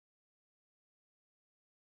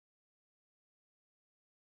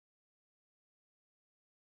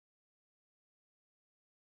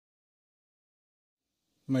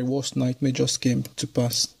My worst nightmare just came to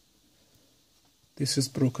pass. This is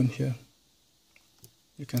broken here.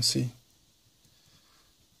 You can see.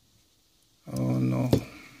 Oh no.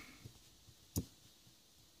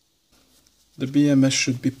 The BMS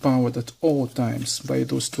should be powered at all times by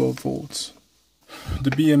those 12 volts.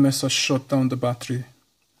 The BMS has shut down the battery.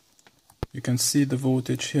 You can see the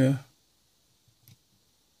voltage here.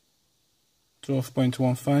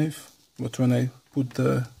 12.15, but when I put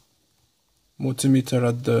the multimeter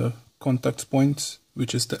at the contact point,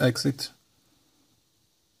 which is the exit,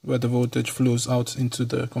 where the voltage flows out into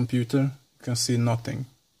the computer, you can see nothing.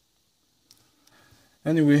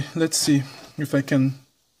 Anyway, let's see if I can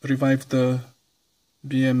revive the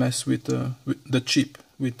BMS with the chip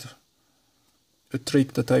with a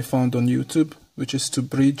trick that I found on YouTube, which is to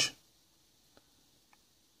bridge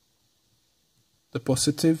the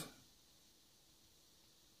positive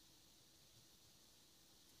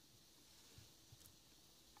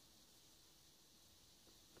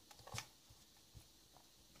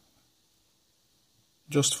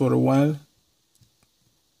just for a while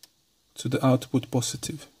to the output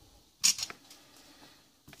positive.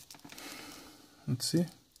 Let's see.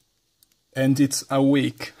 And it's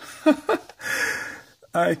awake.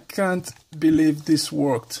 I can't believe this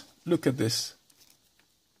worked. Look at this.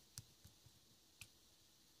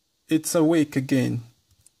 It's awake again.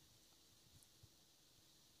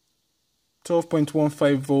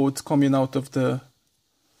 12.15 volts coming out of the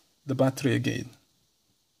battery again.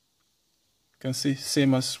 You can see,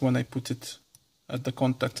 same as when I put it at the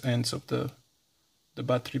contact ends of the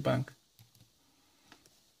battery bank.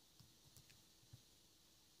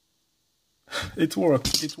 It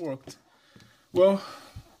worked, it worked. Well,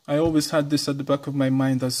 I always had this at the back of my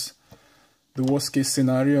mind as the worst case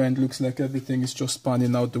scenario, and looks like everything is just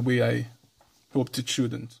panning out the way I hoped it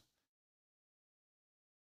shouldn't.